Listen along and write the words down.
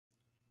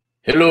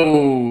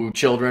Hello,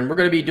 children. We're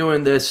going to be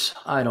doing this.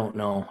 I don't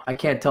know. I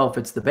can't tell if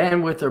it's the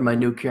bandwidth or my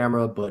new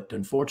camera, but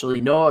unfortunately,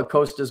 Noah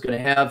Costa is going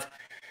to have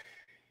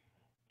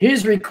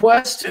his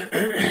request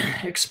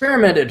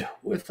experimented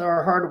with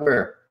our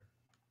hardware.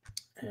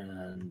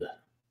 And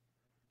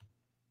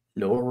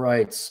Noah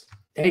writes,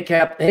 Hey,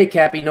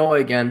 Cappy,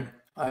 Noah again.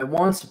 I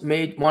once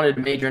wanted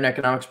to major in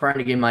economics prior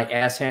to getting my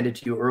ass handed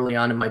to you early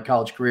on in my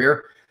college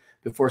career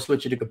before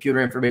switching to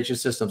computer information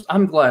systems.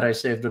 I'm glad I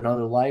saved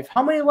another life.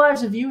 How many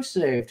lives have you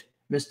saved,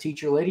 Miss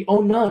Teacher Lady?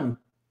 Oh, none.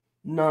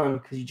 None,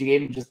 because you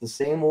gave me just the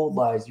same old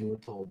lies you were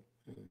told.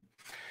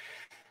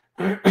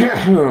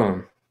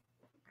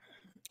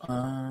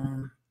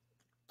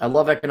 I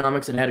love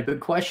economics and had a good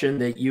question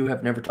that you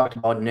have never talked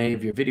about in any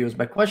of your videos.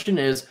 My question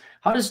is,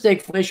 how does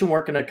stagflation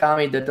work in an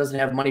economy that doesn't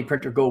have money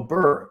printer go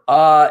burr?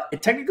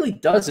 It technically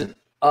doesn't.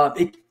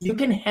 You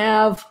can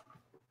have,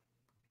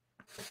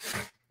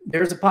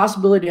 there's a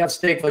possibility to have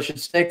stagflation.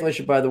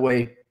 Stagflation, by the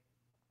way,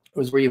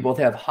 is where you both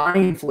have high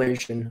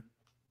inflation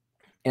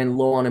and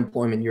low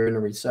unemployment. You're in a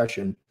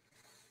recession.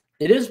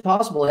 It is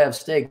possible to have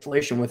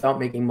stagflation without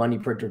making money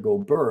printer go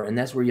burr, and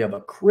that's where you have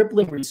a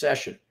crippling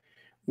recession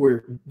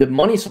where the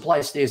money supply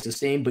stays the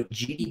same, but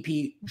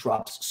GDP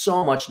drops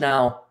so much.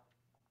 Now,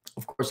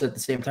 of course, at the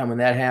same time when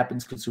that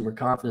happens, consumer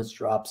confidence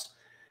drops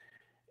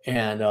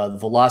and the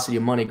velocity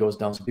of money goes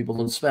down, so people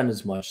don't spend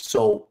as much.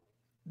 So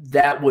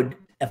that would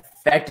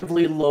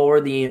effectively lower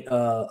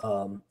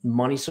the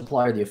money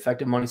supply, or the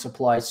effective money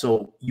supply.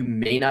 So you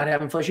may not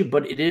have inflation,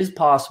 but it is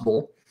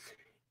possible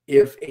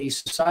if a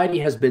society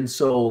has been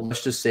so,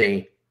 let's just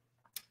say,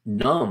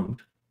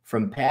 numbed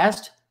from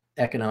past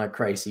economic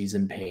crises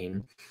and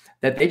pain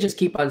that they just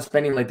keep on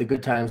spending like the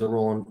good times are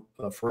rolling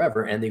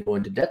forever, and they go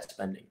into debt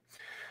spending.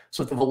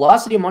 So if the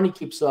velocity of money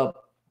keeps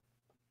up,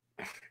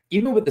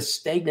 even with the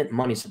stagnant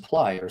money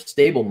supply or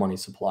stable money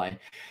supply,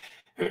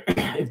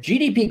 if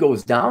GDP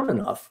goes down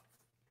enough,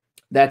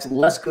 that's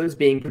less goods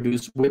being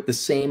produced with the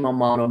same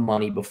amount of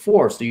money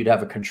before. So you'd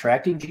have a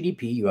contracting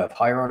GDP, you have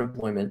higher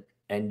unemployment,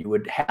 and you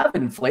would have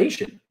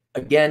inflation.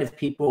 Again, if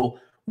people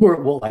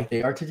were, well, like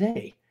they are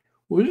today.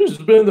 Well, this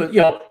has been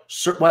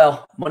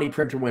the, money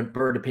printer went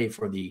burr to pay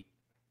for the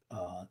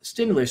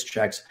stimulus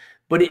checks,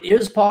 but it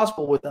is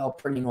possible without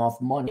printing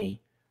off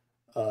money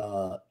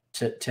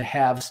to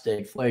have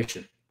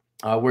stagflation.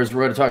 Whereas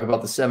we're going to talk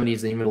about the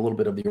 70s and even a little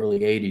bit of the early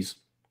 80s,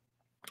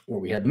 where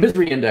we had the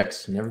misery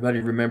index, and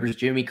everybody remembers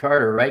Jimmy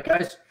Carter, right,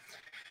 guys?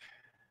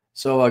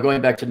 So going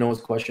back to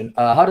Noah's question,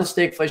 how does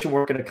stagflation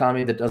work in an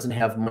economy that doesn't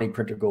have money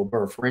printer go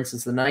burr? For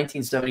instance, the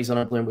 1970s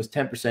unemployment was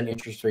 10%,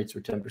 interest rates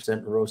were 10%,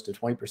 and rose to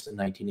 20% in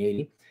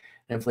 1980,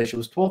 and inflation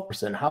was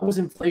 12%. How was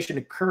inflation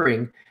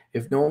occurring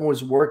if no one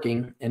was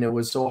working and it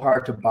was so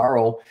hard to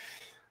borrow,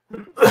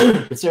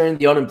 considering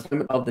the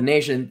unemployment of the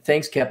nation?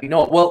 Thanks, Cappy.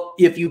 No, well,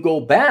 if you go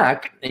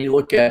back and you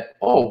look at,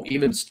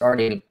 even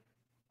starting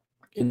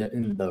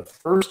in the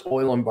first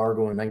oil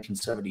embargo in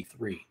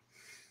 1973,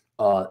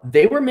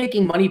 they were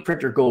making money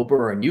printer go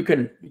burr, and you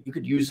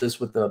could use this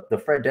with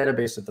the Fred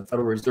database at the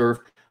Federal Reserve.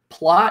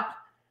 Plot,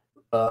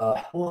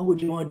 what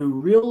would you want to do,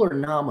 real or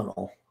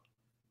nominal?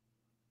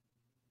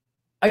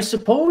 I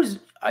suppose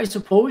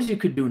you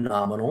could do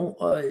nominal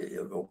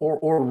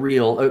or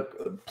real.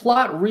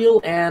 Plot real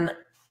and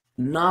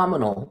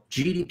nominal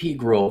GDP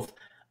growth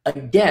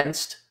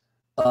against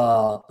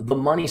the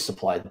money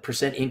supply, the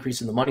percent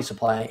increase in the money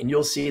supply, and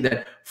you'll see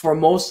that for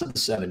most of the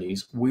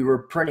 70s, we were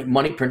printing,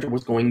 money printer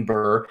was going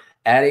burr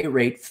at a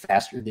rate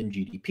faster than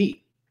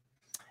GDP.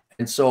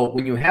 And so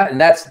when you have,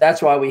 and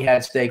that's why we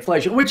had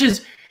stagflation, which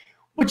is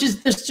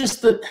this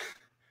just the,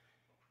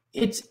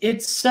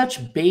 it's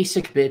such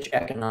basic bitch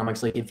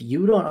economics. Like, if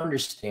you don't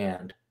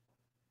understand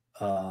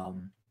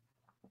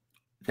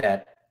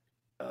that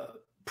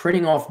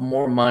printing off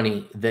more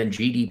money than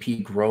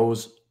GDP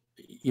grows,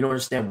 you don't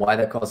understand why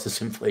that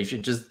causes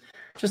inflation. Just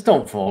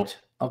don't vote,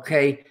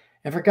 okay?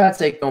 And for God's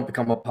sake, don't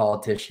become a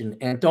politician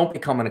and don't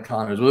become an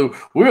economist.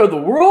 We are the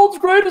world's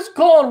greatest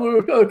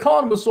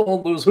economists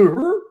on this.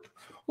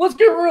 Let's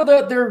get rid of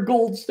that there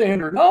gold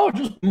standard. No,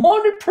 just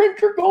money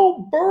printer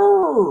go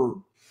burr.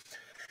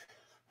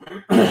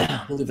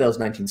 I believe that was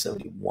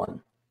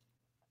 1971.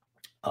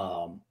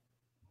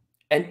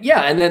 And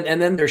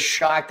then they're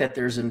shocked that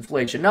there's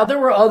inflation. Now, there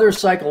were other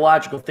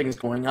psychological things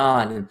going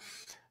on, and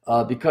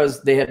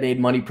because they had made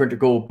money printer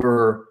go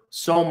burr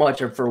so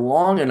much and for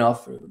long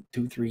enough,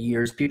 2-3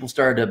 years, people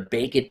started to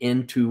bake it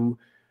into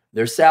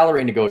their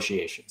salary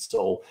negotiations.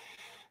 So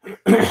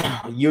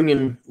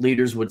union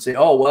leaders would say,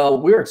 oh,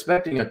 well, we're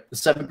expecting a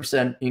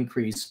 7%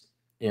 increase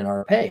in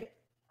our pay.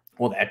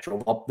 Well, that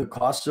drove up the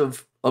cost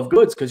of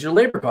goods because your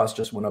labor cost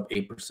just went up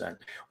 8%.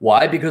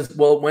 Why? Because,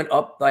 well, it went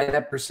up by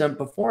that percent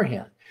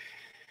beforehand.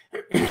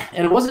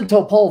 And it wasn't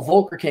until Paul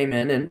Volcker came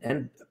in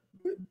and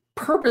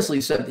purposely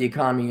sent the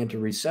economy into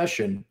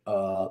recession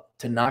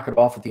to knock it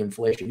off with the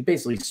inflation. He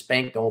basically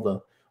spanked all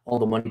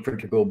the money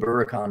printer go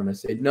burr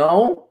economists. Said,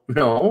 no,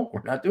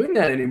 we're not doing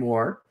that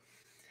anymore.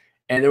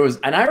 And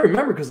I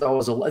remember, because the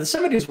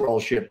 70s were all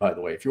shit, by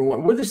the way. If you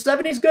were the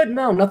 70s good?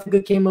 No, nothing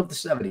good came of the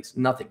 70s.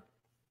 Nothing.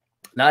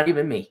 Not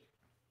even me.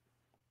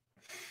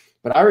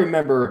 But I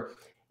remember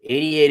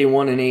 80,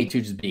 81, and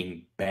 82 just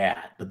being bad.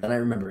 But then I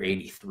remember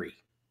 83.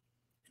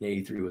 And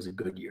 83 was a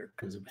good year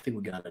because I think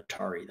we got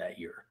Atari that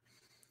year.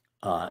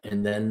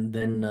 And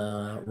then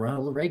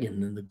Ronald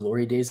Reagan in the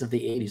glory days of the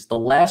 80s. The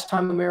last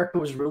time America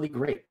was really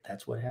great.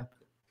 That's what happened.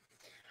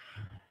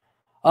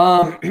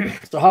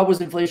 So how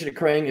was inflation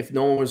occurring if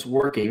no one was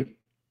working?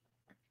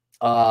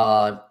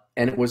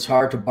 And it was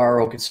hard to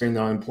borrow considering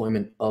the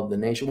unemployment of the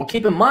nation. Well,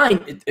 keep in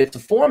mind, it's a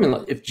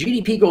formula. If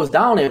GDP goes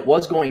down, and it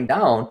was going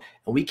down,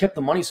 and we kept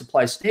the money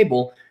supply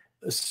stable,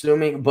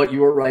 assuming, but you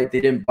were right, they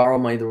didn't borrow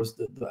money. There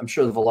was, I'm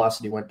sure the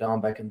velocity went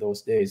down back in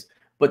those days,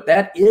 but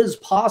that is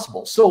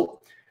possible. So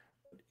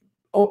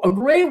a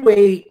great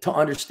way to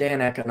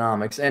understand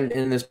economics, and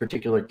in this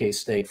particular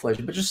case,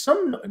 stagflation, but just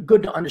something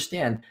good to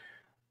understand,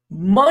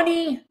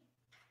 money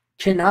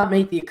cannot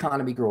make the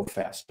economy grow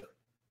faster.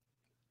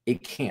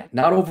 It can't,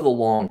 not over the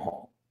long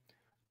haul.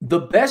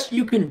 The best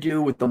you can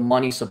do with the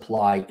money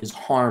supply is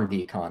harm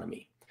the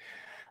economy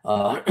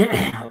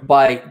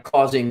by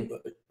causing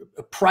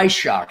price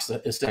shocks,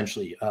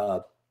 essentially.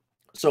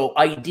 So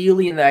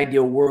ideally, in the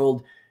ideal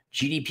world,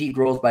 GDP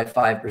grows by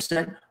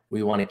 5%.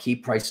 We want to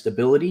keep price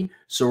stability.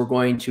 So we're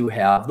going to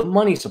have the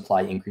money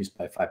supply increase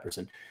by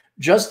 5%.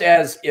 Just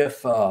as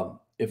if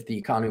the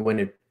economy went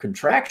into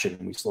contraction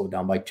and we slowed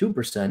down by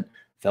 2%,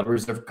 Federal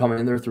Reserve coming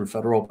in there through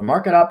federal open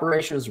market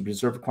operations,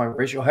 reserve requirement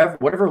ratio,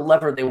 whatever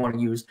lever they want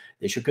to use,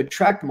 they should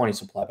contract the money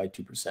supply by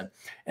 2%.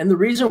 And the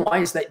reason why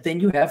is that then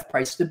you have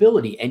price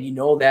stability. And you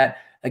know that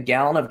a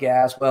gallon of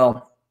gas,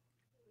 well,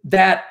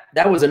 that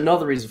was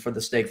another reason for the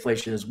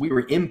stagflation is we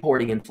were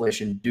importing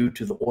inflation due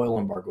to the oil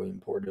embargo. We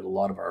imported a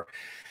lot of our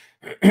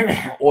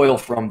oil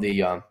from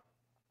the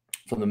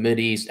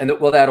Mideast. And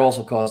well, that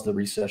also caused the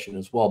recession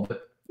as well,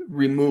 but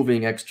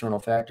removing external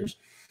factors.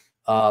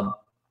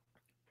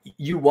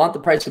 You want the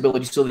price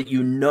stability so that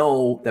you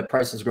know that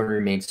prices are going to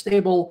remain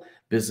stable.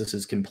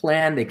 Businesses can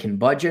plan, they can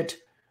budget.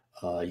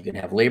 You can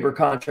have labor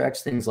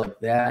contracts, things like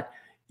that.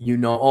 You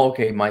know,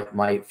 okay,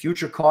 my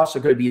future costs are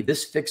going to be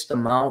this fixed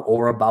amount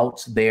or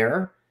abouts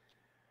there.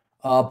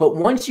 But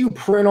once you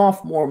print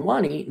off more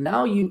money,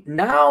 now you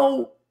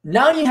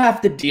have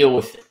to deal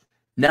with it.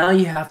 Now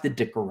you have to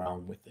dick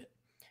around with it.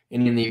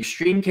 And in the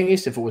extreme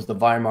case, if it was the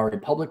Weimar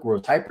Republic where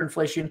it's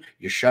hyperinflation,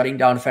 you're shutting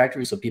down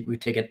factories so people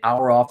could take an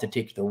hour off to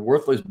take their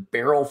worthless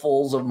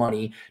barrelfuls of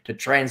money to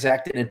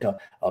transact it into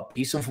a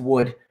piece of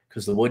wood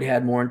because the wood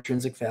had more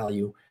intrinsic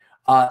value.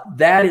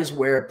 That is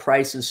where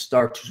prices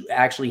start to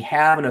actually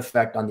have an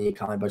effect on the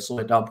economy by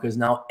slowing it down because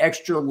now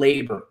extra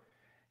labor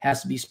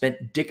has to be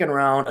spent dicking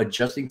around,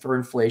 adjusting for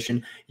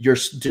inflation. You're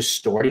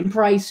distorting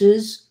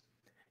prices.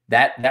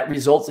 That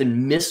results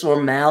in mis or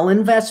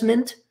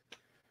malinvestment.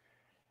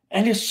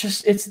 And it's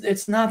just,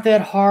 it's not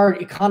that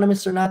hard.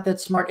 Economists are not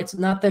that smart. It's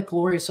not that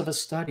glorious of a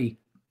study.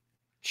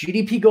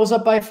 GDP goes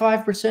up by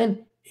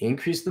 5%,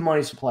 increase the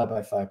money supply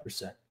by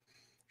 5%.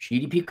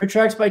 GDP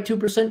contracts by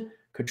 2%,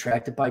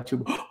 contract it by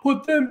 2%.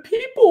 But then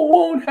people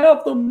won't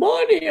have the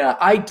money.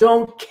 I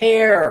don't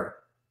care.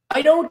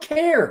 I don't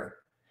care.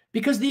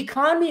 Because the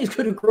economy is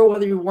going to grow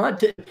whether you want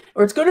to,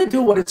 or it's going to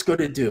do what it's going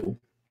to do.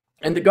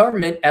 And the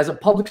government, as a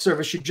public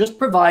service, should just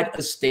provide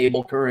a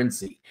stable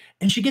currency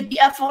and should get the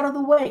F out of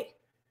the way.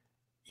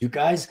 You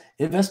guys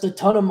invest a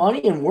ton of money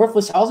in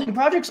worthless housing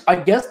projects. I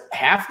guess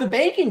half the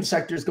banking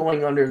sector is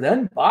going under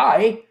then.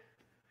 Bye.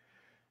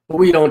 But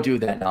we don't do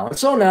that now. And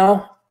so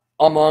now,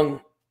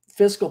 among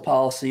fiscal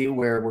policy,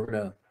 where we're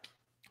going to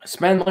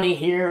spend money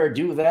here or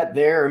do that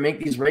there or make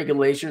these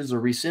regulations or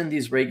rescind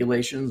these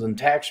regulations and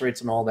tax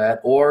rates and all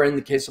that, or in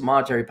the case of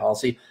monetary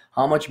policy,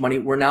 how much money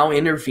we're now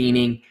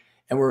intervening.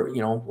 And we're,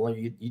 well,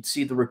 you'd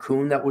see the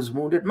raccoon that was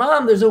wounded.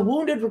 Mom, there's a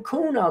wounded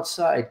raccoon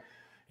outside.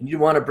 And you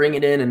want to bring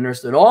it in and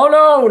nurse it. Oh,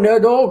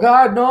 no,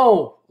 God,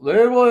 no.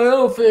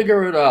 It'll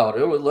figure it out.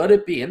 Let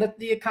it be. And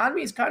the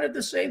economy is kind of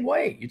the same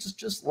way. You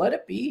just let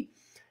it be.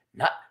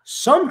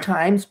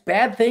 Sometimes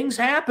bad things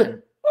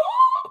happen.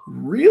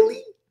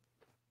 Really?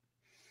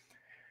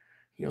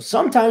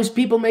 Sometimes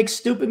people make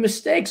stupid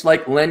mistakes,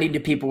 like lending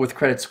to people with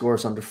credit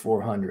scores under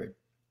 400.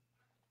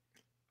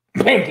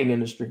 Banking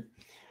industry.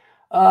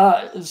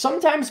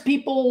 Sometimes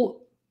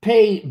people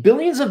pay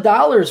billions of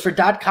dollars for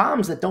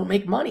 .coms that don't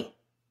make money.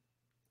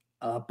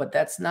 But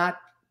that's not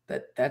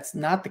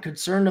the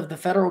concern of the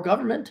federal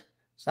government.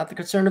 It's not the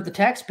concern of the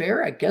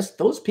taxpayer. I guess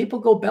those people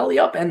go belly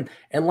up and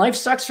life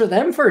sucks for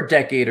them for a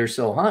decade or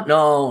so, huh?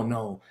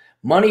 No.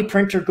 Money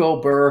printer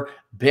go burr,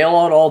 bail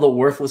out all the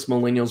worthless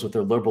millennials with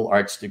their liberal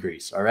arts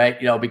degrees, all right?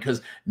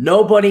 Because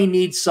nobody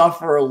needs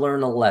suffer or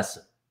learn a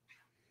lesson.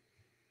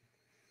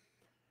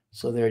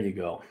 So there you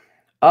go.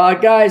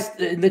 Guys,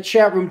 in the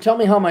chat room, tell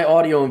me how my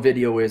audio and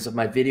video is, if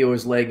my video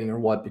is lagging or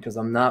what, because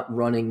I'm not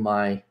running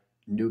my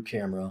new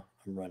camera.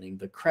 I'm running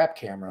the crap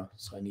camera,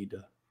 so I need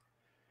to.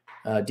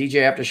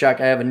 DJ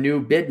Aftershock, I have a new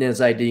business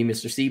ID,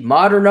 Mr. C.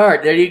 Modern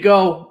art. There you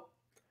go.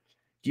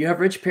 Do you have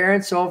rich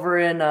parents over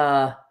in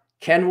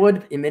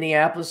Kenwood in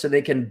Minneapolis so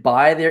they can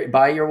buy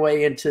your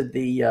way into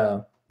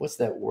the what's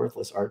that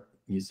worthless art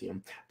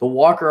museum? The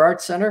Walker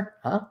Art Center,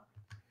 huh?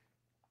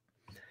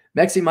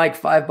 Mexi Mike,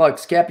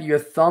 $5. Cappy, your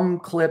thumb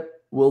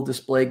clip will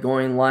display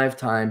going live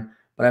time,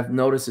 but I've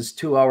noticed it's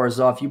 2 hours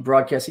off. You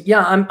broadcast it.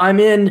 Yeah, I'm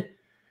in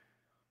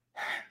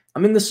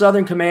the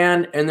Southern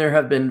Command, and there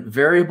have been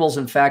variables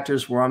and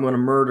factors where I'm going to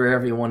murder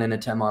everyone in a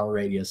 10-mile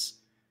radius,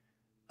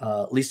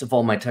 least of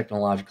all my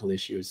technological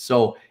issues.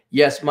 So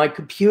yes, my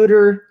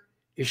computer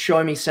is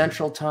showing me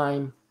Central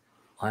Time.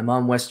 I'm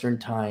on Western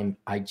Time.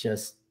 I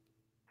just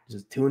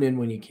tune in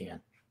when you can.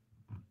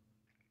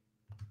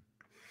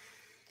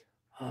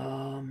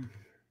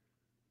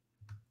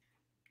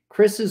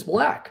 Chris is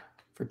black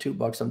for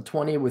 $2. I'm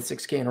 20 with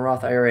 6K in a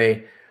Roth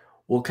IRA.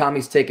 Will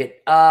commies take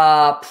it?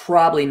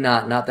 Probably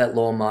not. Not that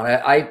low amount.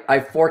 I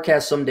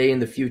forecast someday in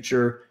the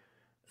future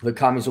the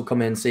commies will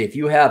come in and say, if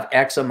you have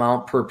X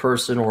amount per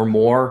person or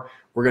more,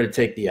 we're going to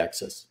take the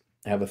excess.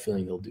 I have a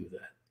feeling they'll do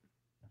that.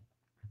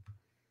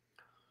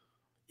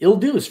 Ill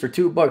dues for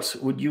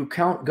 $2. Would you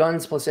count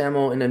guns plus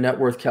ammo in a net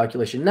worth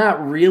calculation?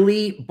 Not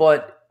really,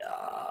 but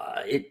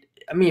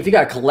I mean, if you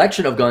got a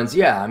collection of guns,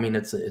 yeah. I mean,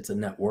 it's a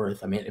net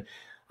worth. I mean,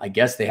 I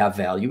guess they have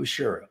value,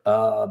 sure.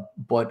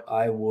 But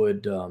I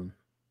would.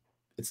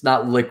 It's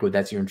not liquid.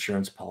 That's your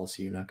insurance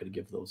policy. You're not going to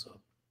give those up.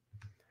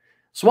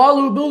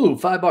 Swallow Bulu,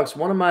 $5.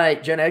 One of my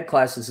gen ed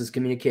classes is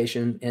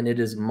communication, and it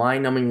is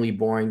mind-numbingly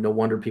boring. No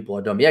wonder people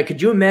are dumb. Yeah,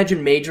 could you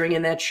imagine majoring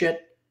in that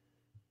shit?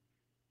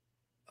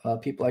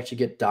 People actually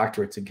get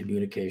doctorates in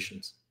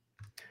communications.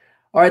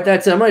 All right,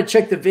 that's it. I'm going to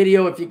check the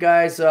video. If you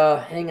guys,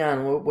 hang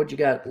on. What you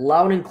got?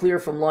 Loud and clear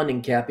from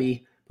London,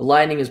 Cappy. The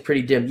lighting is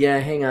pretty dim. Yeah,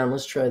 hang on.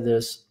 Let's try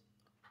this.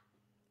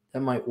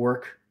 That might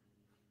work.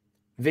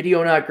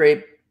 Video not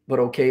great, but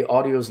okay.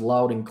 Audio is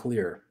loud and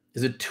clear.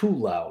 Is it too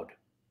loud?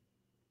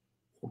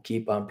 We'll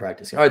keep on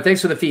practicing. All right,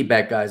 thanks for the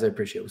feedback, guys. I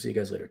appreciate it. We'll see you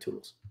guys later.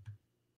 Toodles.